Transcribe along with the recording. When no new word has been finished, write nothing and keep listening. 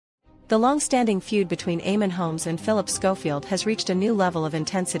The long-standing feud between Eamonn Holmes and Phillip Schofield has reached a new level of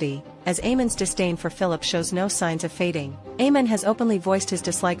intensity, as Eamonn's disdain for Phillip shows no signs of fading. Eamonn has openly voiced his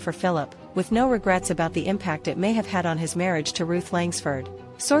dislike for Phillip, with no regrets about the impact it may have had on his marriage to Ruth Langsford.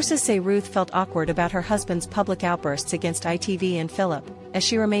 Sources say Ruth felt awkward about her husband's public outbursts against ITV and Phillip, as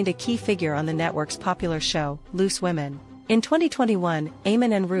she remained a key figure on the network's popular show, Loose Women. In 2021,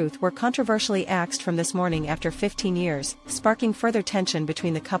 Eamonn and Ruth were controversially axed from This Morning after 15 years, sparking further tension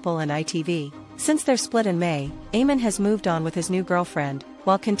between the couple and ITV. Since their split in May, Eamonn has moved on with his new girlfriend,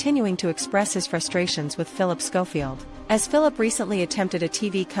 while continuing to express his frustrations with Phillip Schofield. As Phillip recently attempted a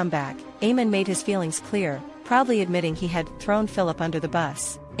TV comeback, Eamonn made his feelings clear, proudly admitting he had thrown Phillip under the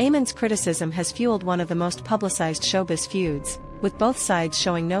bus. Eamonn's criticism has fueled one of the most publicized showbiz feuds, with both sides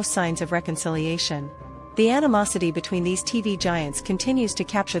showing no signs of reconciliation. The animosity between these TV giants continues to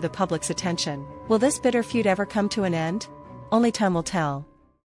capture the public's attention. Will this bitter feud ever come to an end? Only time will tell.